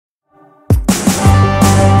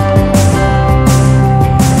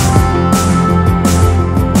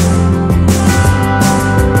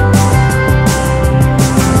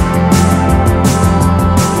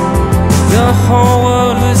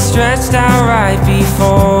right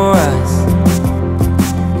before us.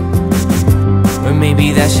 Or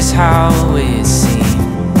maybe that's just how it seems.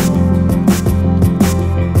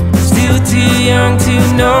 Still too young to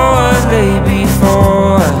know what lay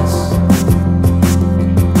before us.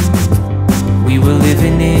 We were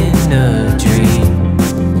living in a dream.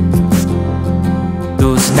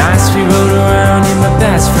 Those nights we rode around in my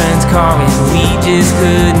best friend's car, and we just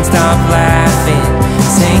couldn't stop laughing.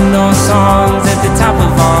 Sang those songs at the top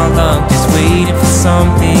of our lungs, just waiting for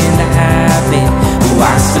something to happen. Oh,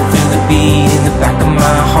 I still feel the beat in the back of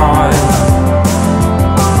my heart.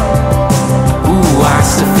 Ooh, I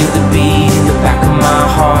still feel the beat in the back of my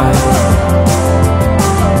heart.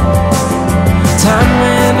 Time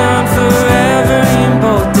went on forever in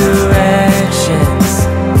both directions.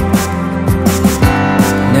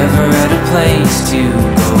 Never had a place to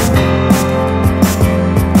go.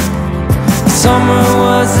 Summer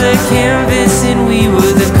was the canvas and we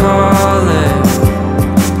were the color.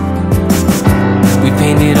 We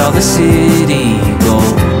painted all the city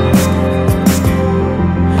gold.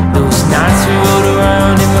 Those nights we rode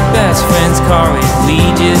around in my best friend's car, and we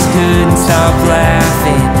just couldn't stop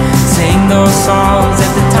laughing. Sang those songs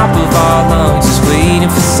at the top of our lungs, just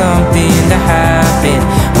waiting for something to happen.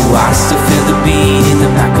 Oh, I still feel the beat in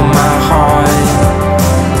the back of my heart.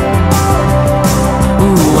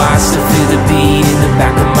 Ooh, I still feel the beat in the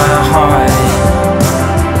back of my heart.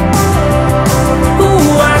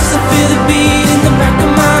 Ooh, I still feel the beat in the back of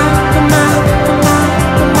my,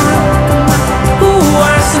 ooh,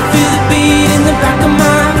 I still feel the beat in the back of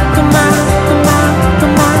my,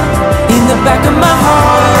 in the back of my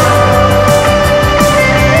heart.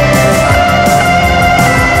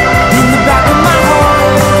 In the back of my heart.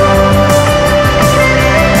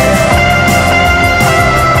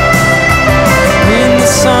 When the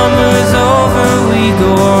summer's over, we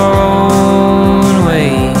go our own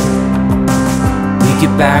way. We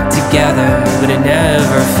get back together, but it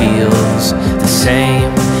never feels the same,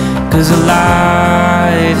 'cause a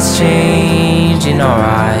lot has changed in our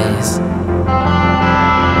eyes.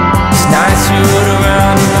 These nights we rode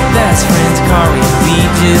around in my best friend's car, and we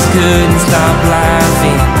just couldn't stop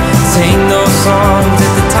laughing. Sang those songs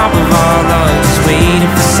at the top of our lungs, just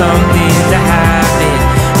waiting for something to happen.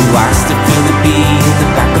 Ooh, I still feel the beat in the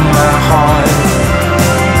back of my heart.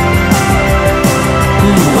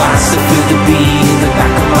 Ooh, I still feel the beat